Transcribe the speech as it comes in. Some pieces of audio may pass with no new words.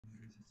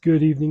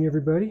Good evening,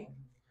 everybody.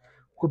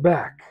 We're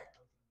back.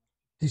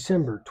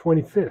 December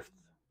 25th,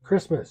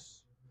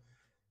 Christmas,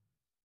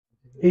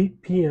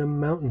 8 p.m.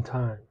 Mountain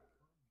Time.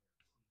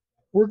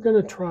 We're going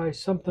to try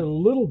something a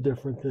little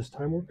different this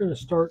time. We're going to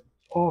start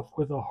off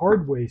with a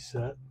hard way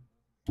set,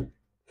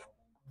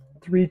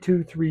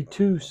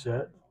 3232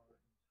 set.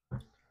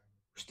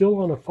 Still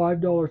on a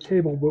 $5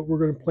 table, but we're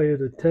going to play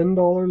at a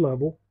 $10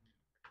 level.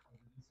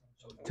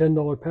 So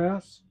 $10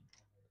 pass,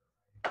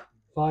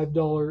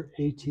 $5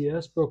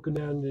 ATS broken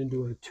down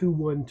into a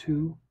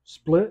 2-1-2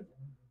 split.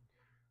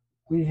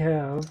 We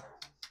have a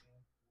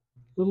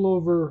little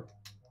over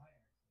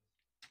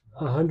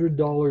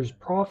 $100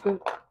 profit.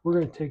 We're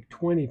going to take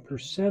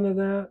 20% of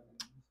that.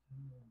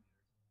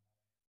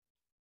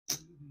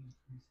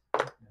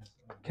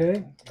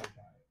 Okay,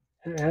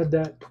 and add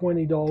that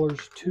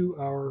 $20 to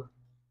our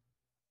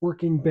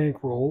working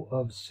bankroll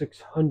of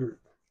 $600.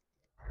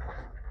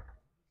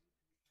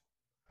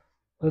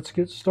 Let's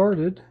get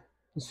started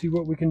and see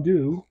what we can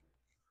do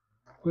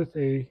with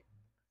a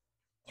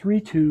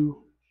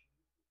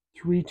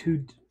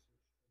 3-2-3-2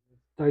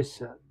 dice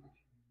set.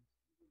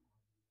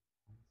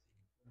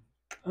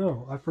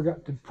 Oh, I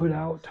forgot to put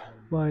out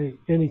my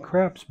any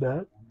craps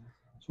bet.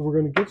 So we're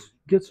going to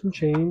get some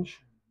change.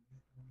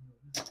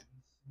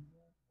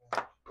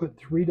 Put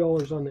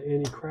 $3 on the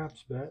any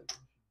craps bet.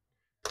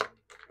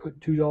 Put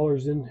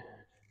 $2 in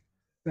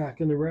back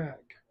in the rack.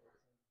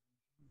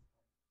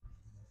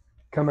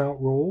 Come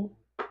out roll.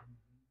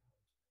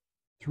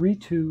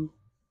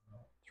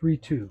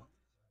 3-2-3-2.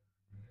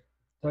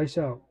 Dice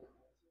out.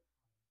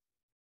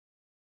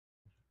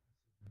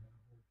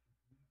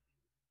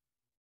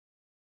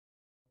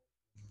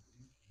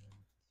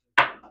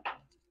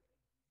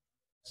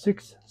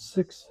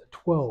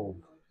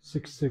 6-6-12.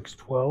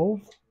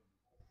 6-6-12.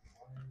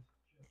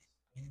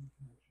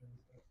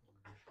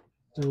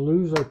 And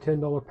lose our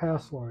 $10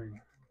 pass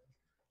line.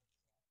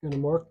 Going to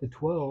mark the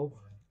 12.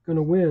 Going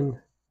to win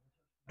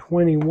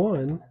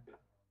 21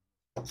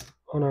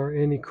 on our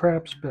any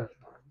craps bet.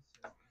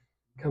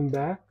 Come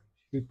back,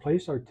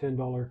 replace our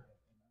 $10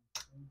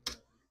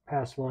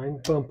 pass line,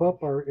 bump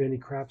up our any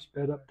craps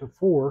bet up to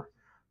 4.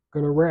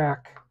 Going to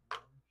rack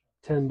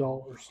 $10.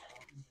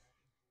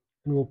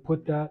 And we'll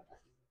put that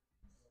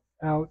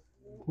out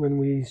when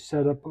we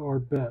set up our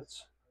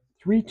bets.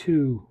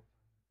 3-2.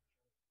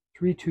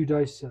 3-2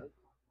 dice set.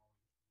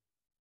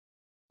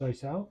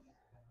 Dice out.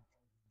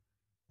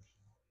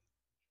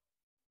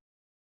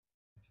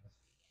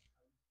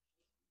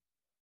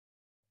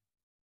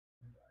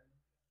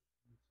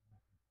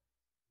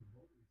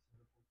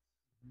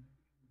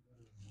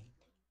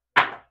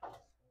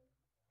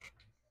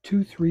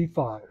 Two, 3,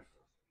 5.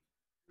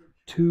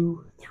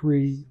 2,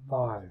 3,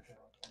 5.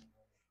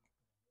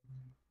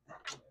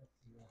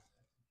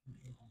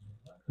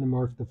 Going to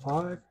mark the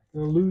 5. Going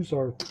to lose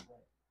our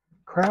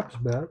craps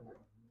bet.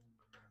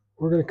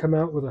 We're going to come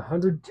out with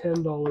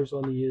 $110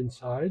 on the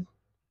inside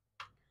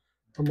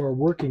from our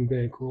working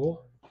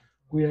bankroll.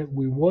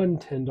 We won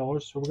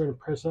 $10, so we're going to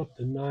press up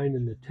the 9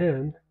 and the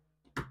 10.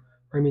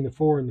 I mean the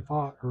 4 and the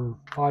 5, or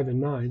 5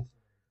 and 9.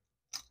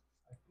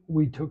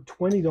 We took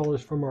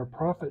 $20 from our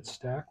profit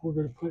stack. We're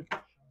going to put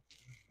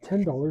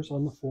 $10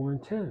 on the 4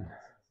 and 10.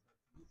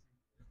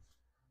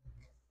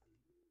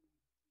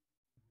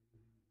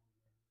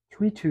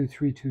 Three, 2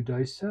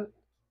 dice set.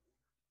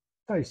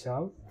 Dice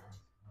out.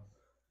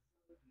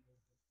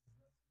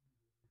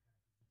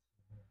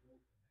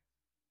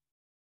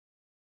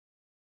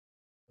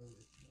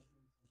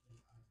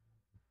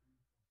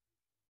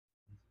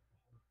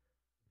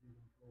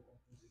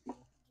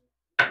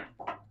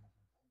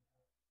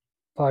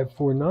 Five,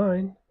 4,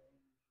 9.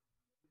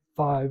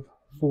 5,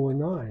 4,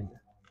 9.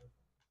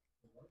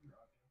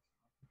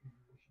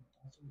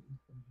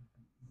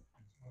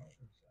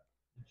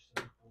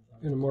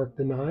 Going to mark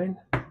the 9.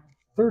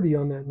 30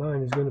 on that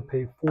 9 is going to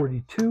pay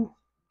 42.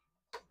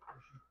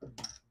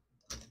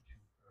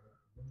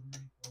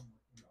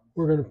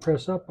 We're going to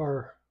press up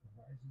our,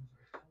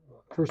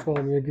 first of all,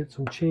 I'm going to get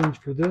some change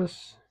for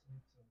this.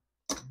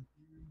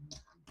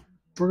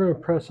 We're going to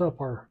press up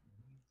our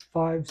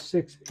 5,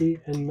 6,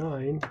 8, and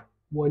 9,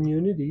 1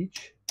 unit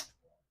each.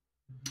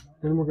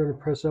 Then we're going to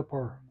press up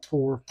our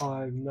 4,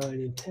 5, 9,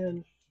 and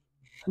 10,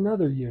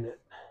 another unit.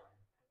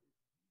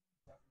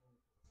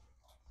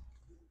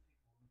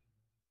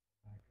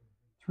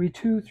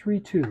 3-2,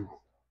 3-2.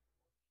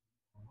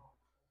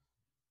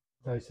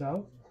 Dice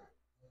out.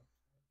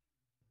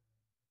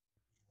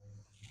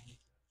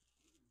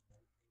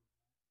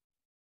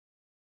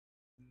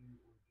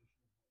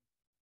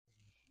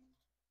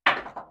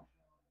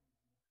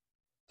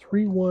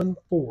 Three, 1,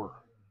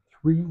 4.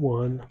 3,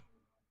 1,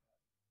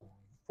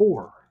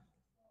 4.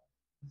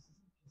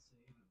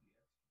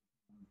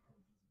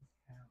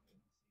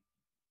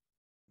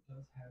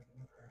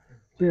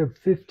 We have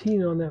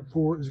 15 on that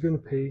 4 is going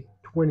to pay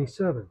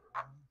 27.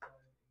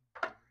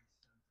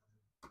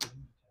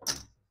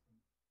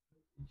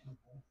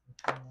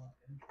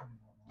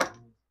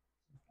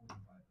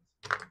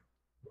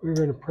 We're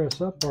going to press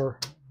up our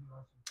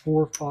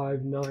 4,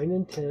 5, 9,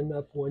 and 10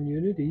 up 1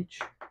 unit each.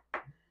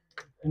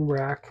 and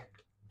rack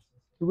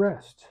the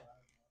rest.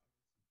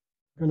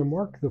 I'm going to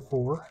mark the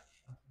 4.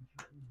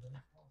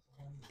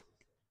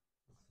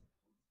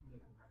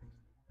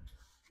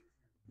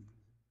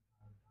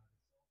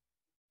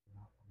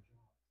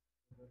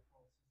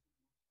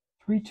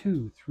 Three,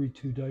 two,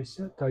 3-2 dice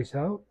set, dice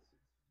out.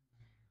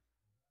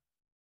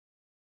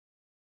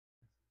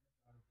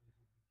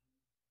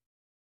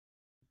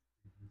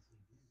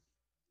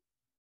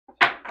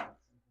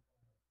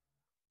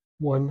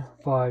 One,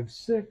 5,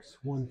 6,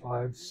 1,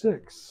 5,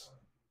 6.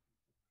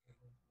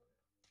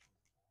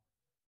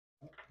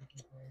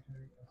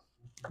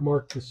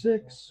 Mark the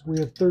 6. We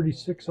have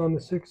 36 on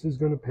the 6 is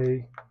going to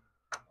pay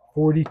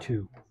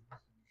 42.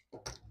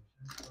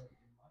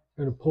 Going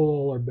to pull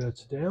all our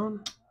bets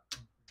down.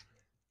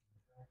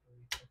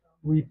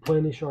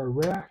 Replenish our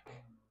rack.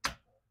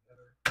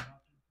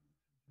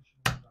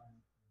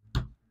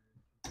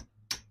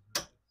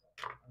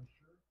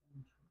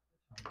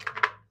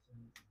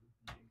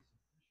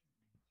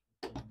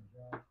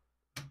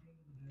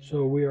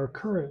 So we are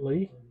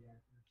currently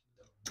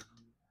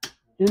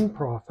in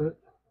profit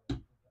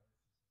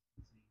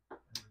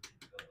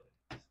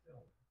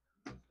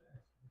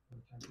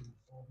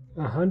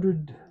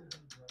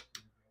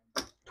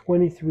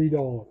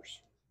 $123.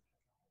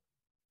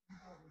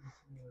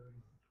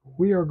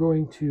 We are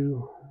going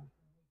to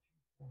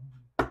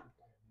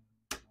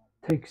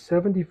take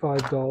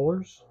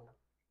 $75,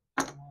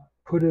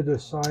 put it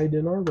aside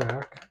in our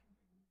rack.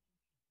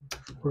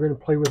 We're going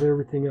to play with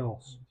everything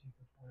else.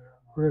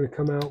 We're going to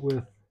come out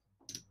with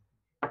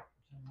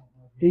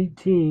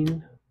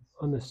 18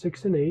 on the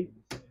 6 and 8,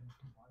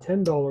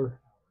 $10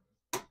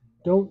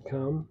 don't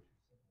come,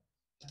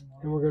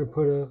 and we're going to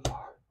put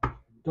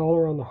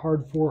 $1 on the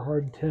hard 4,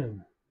 hard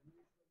 10.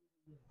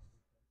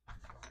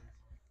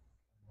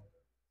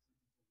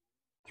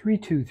 3,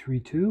 2, 3,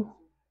 2.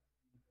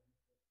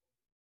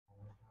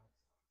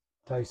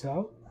 Dice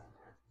out.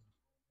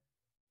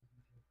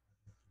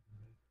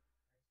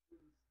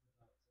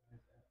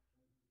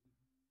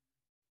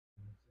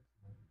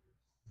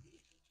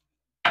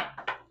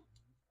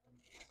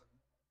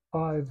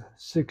 Five,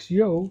 6,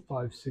 yo,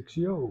 5, 6,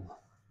 yo.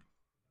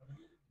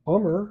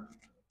 Bummer,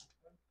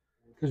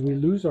 because we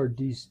lose our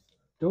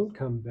don't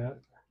come bet.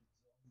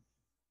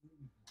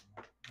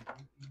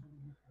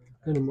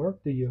 Going to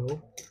mark the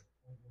yo.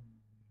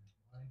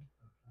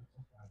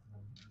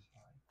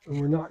 And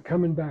we're not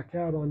coming back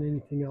out on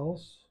anything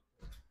else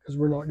because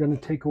we're not going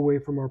to take away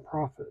from our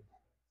profit.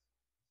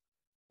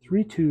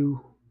 3,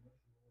 2,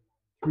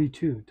 3,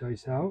 2.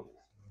 Dice out.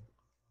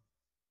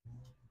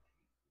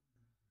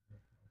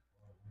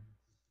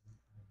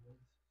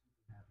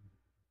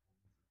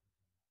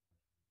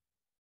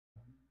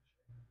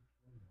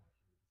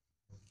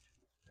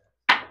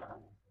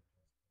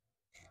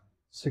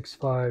 Six,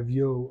 5,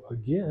 yo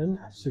again.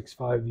 6,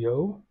 5,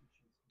 yo.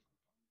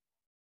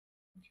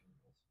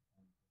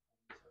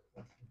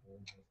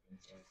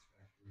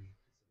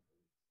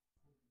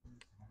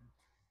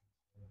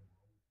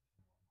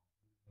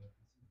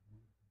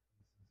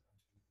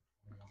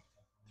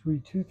 Three,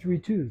 2, 3,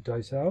 2.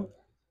 Dice out.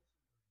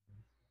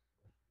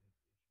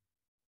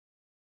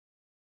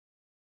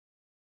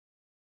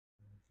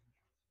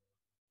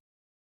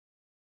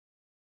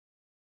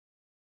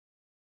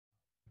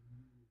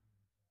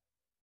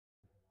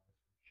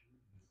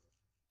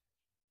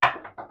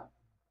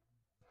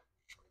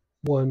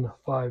 One,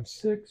 5,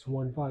 6,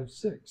 1, 5,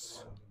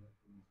 6.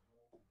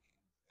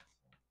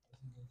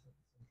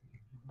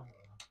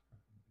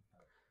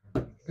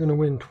 Going to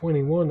win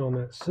 21 on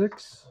that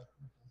 6.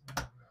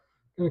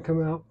 Going to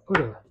come out, put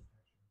 $1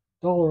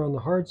 on the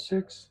hard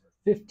 6,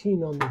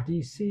 15 on the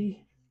DC.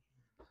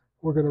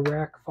 We're going to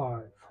rack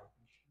 5.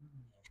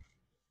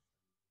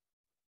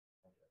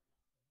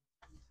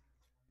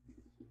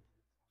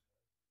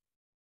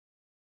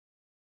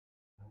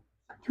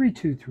 Three,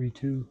 2, 3,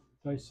 2.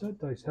 Dice set,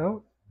 dice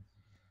out.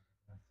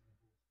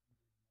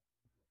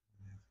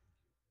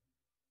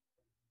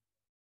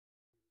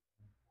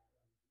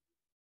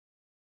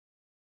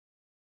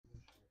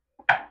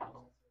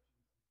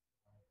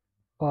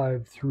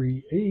 Five,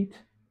 3, 8.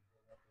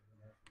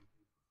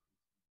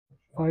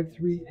 5,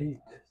 3, 8.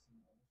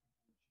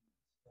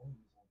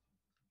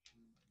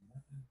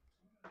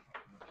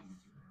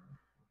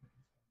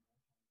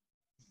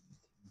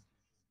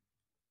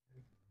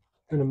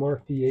 Going to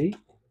mark the 8.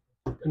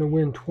 Going to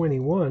win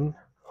 21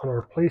 on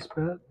our place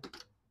bet.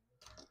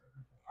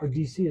 Our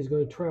DC is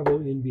going to travel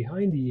in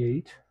behind the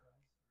 8.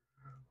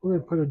 We're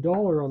going to put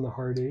 $1 on the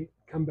hard 8.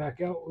 Come back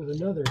out with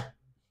another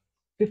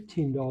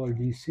 $15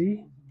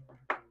 DC.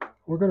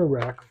 We're going to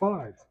rack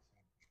 5.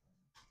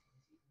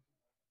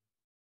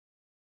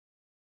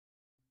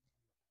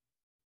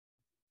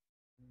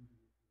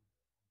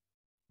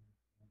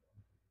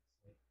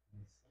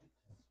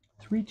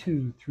 Three,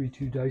 2, 3,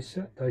 2 dice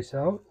set, dice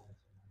out.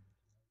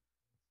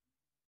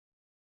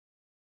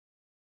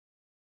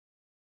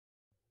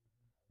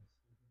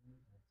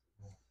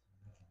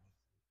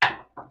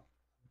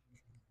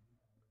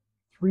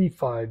 Three,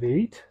 5,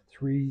 8.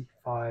 3,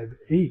 5,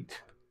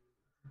 8.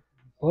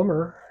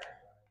 Bummer.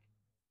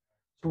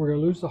 So we're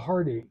going to lose the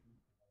hard 8.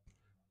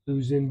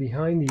 Lose in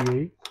behind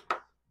the 8.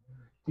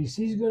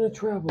 DC is going to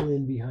travel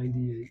in behind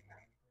the 8.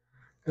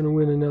 Going to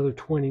win another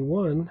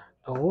 $21.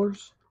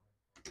 Going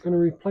to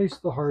replace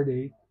the hard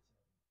 8.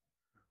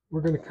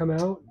 We're going to come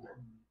out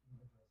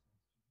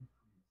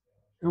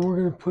and we're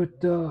going to put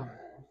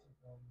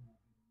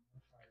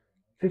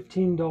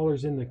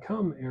 $15 in the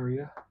come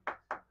area.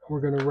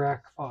 We're going to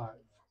rack 5.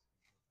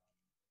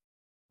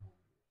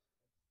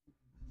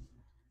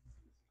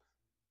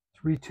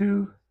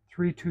 3-2,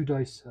 3-2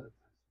 dice set.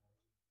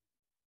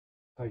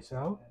 Dice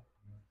out.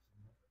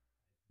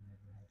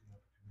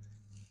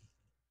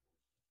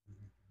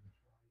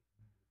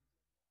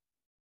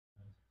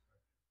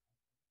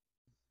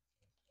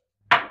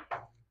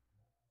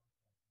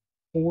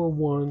 Four,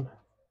 1,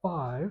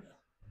 5.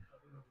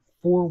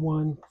 4,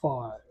 1,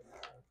 5.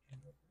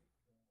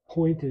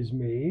 Point is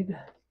made.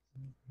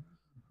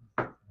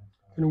 Going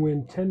to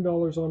win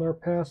 $10 on our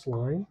pass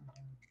line.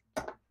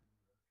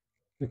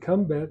 The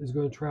come bet is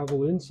going to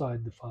travel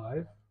inside the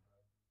 5.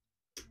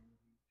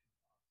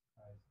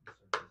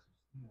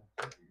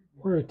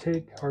 We're going to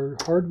take our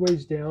hard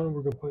ways down.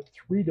 We're going to put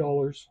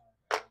 $3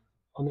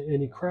 on the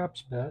any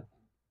craps bet.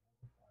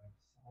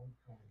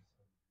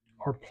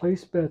 Our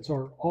place bets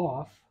are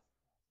off,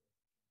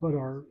 but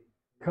our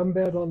come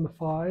bet on the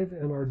 5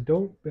 and our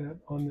don't bet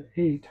on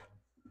the 8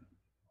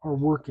 are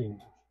working.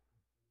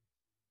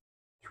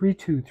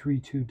 3-2,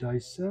 3-2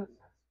 dice set.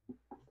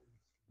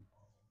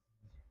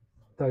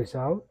 Dice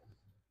out.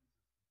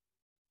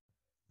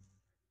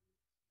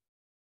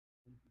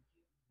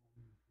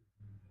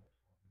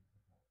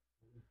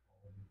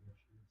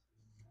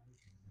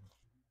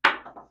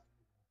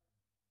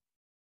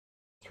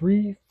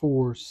 Three,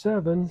 4,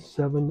 7,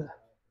 7,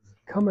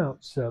 come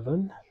out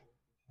 7.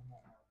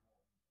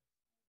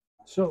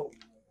 So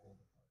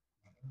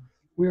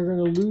we are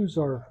going to lose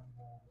our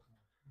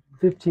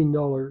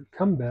 $15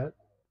 come bet.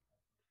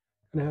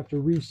 Going to have to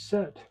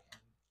reset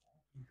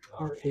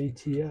our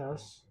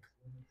ATS.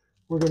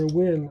 We're going to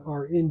win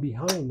our in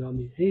behind on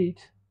the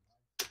 8.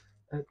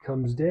 That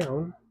comes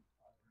down.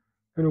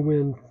 Going to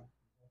win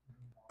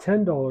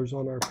 $10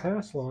 on our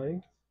pass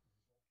line,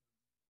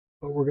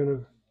 but we're going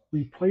to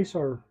replace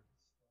our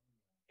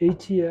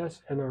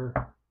ATS and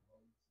our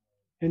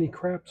any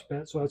craps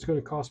bet, so that's going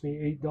to cost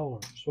me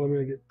 $8. So I'm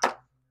going to get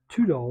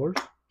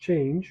 $2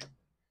 change,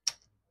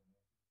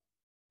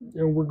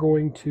 and we're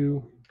going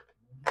to,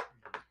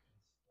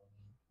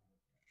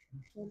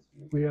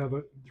 we have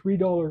a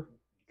 $3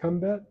 come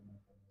bet,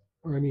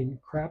 or I mean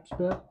craps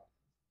bet,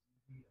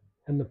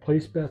 and the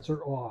place bets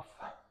are off.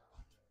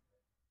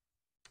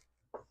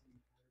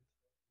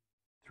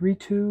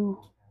 3-2,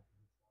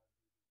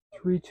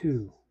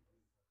 3-2.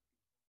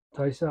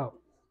 Dice out.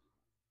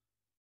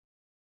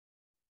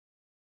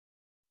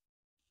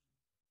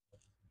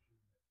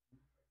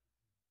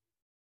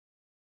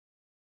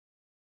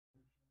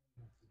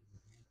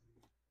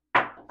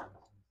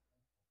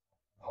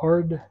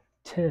 Hard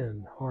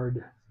 10.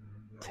 Hard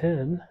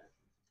 10.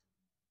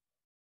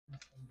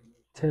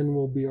 10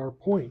 will be our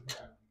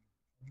point.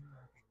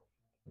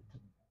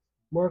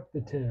 Mark the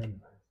 10.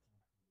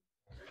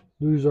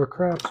 Lose our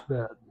craps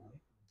bet.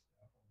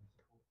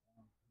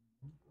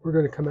 We're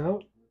going to come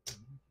out.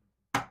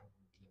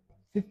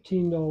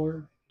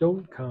 $15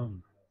 don't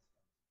come.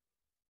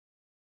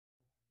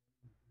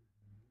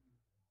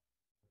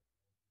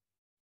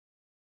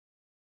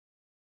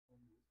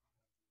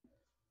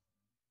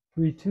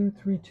 Three, 2,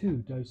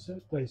 3-2. Dice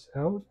set, dice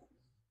out.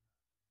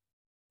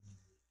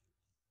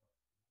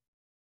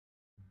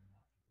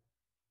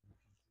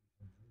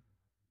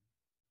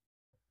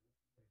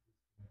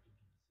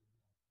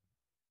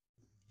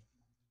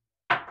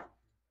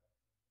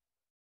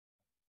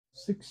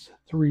 Six,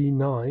 3,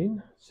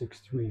 9. 6,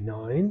 3,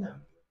 9.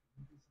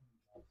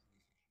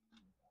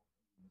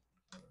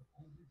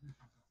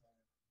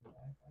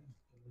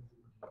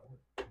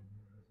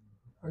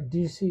 Our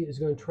DC is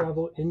going to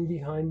travel in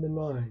behind the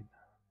 9.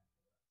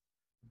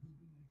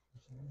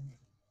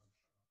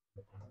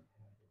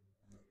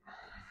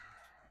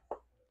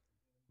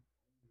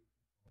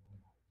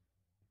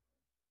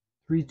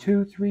 Three,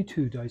 2,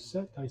 3-2. Dice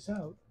set, dice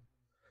out.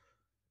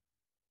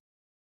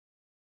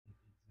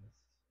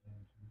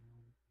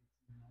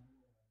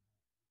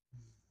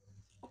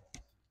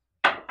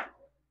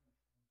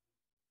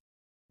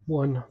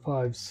 One,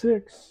 5,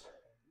 6.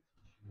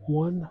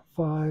 1,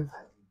 5,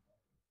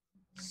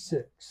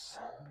 6.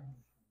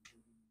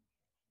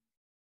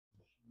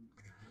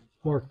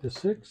 Mark the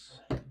 6.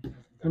 Going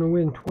to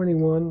win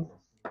 21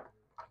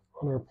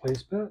 on our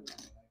place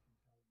bet.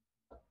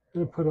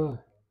 Going to put a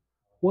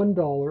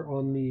 $1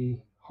 on the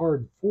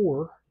hard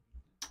 4.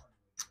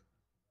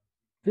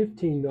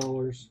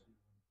 $15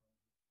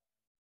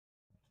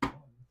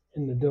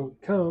 in the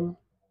don't come.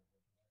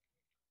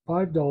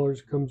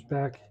 $5 comes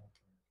back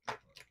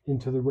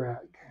into the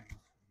rack.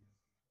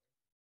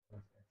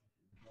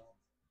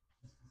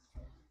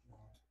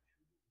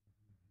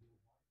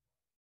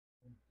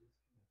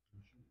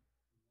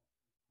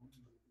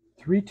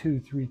 Three, 2,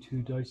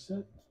 3-2 dice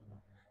set.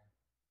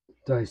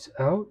 Dice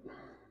out.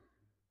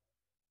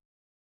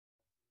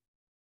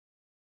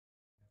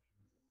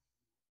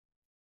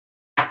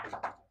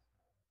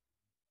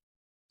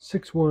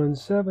 6-1,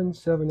 7,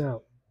 7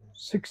 out.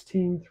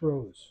 16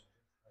 throws.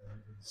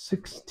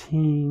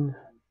 16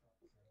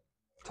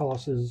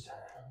 tosses.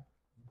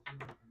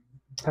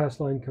 Pass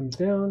line comes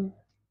down.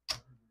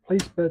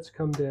 Place bets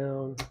come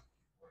down.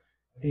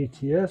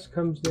 ATS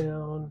comes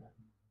down.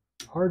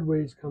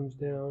 Hardways comes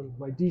down.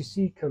 My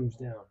DC comes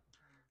down.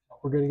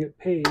 We're going to get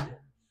paid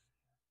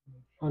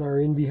on our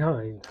in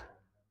behind.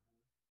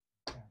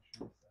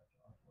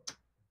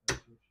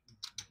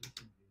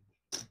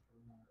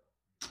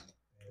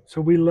 So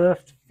we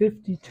left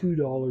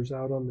 $52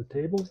 out on the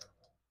table.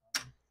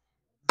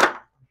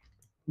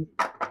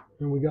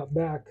 And we got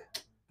back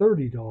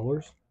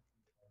 $30.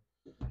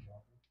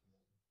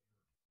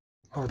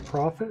 Our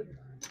profit.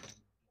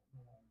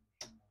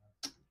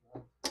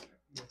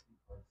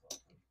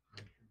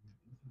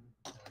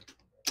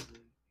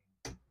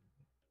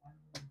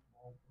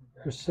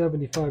 There's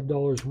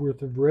 $75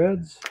 worth of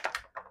reds.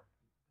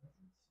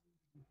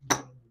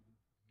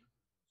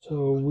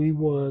 So we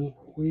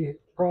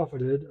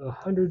profited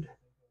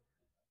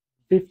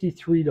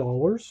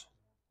 $153.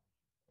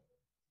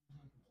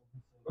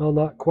 Well,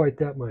 not quite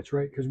that much,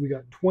 right? Because we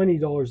got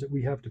 $20 that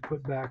we have to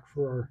put back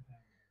for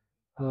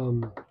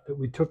our, that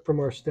we took from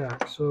our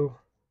stack. So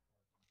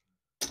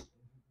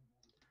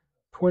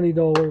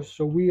 $20.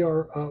 So we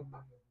are up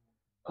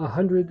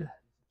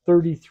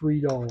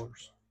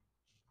 $133.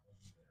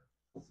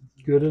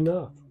 Good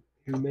enough.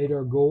 We made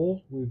our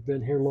goal. We've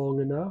been here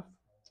long enough.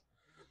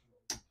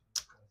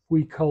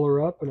 We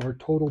color up and our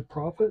total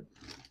profit.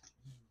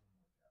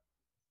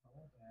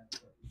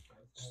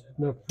 It's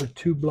enough for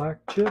 2 black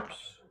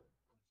chips.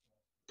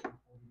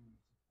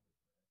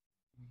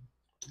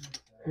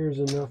 Here's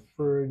enough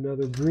for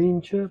another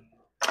green chip.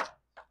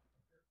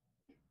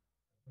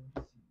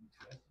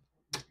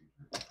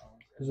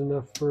 There's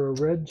enough for a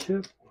red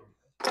chip.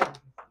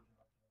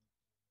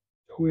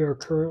 We are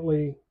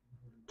currently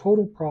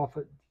total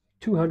profit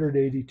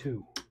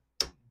 $282.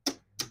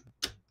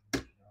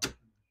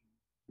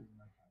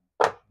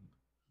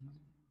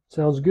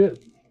 Sounds good.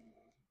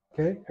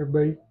 Okay,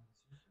 everybody,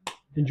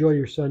 enjoy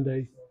your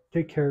Sunday.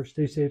 Take care.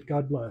 Stay safe.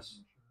 God bless.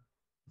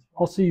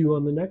 I'll see you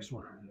on the next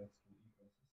one.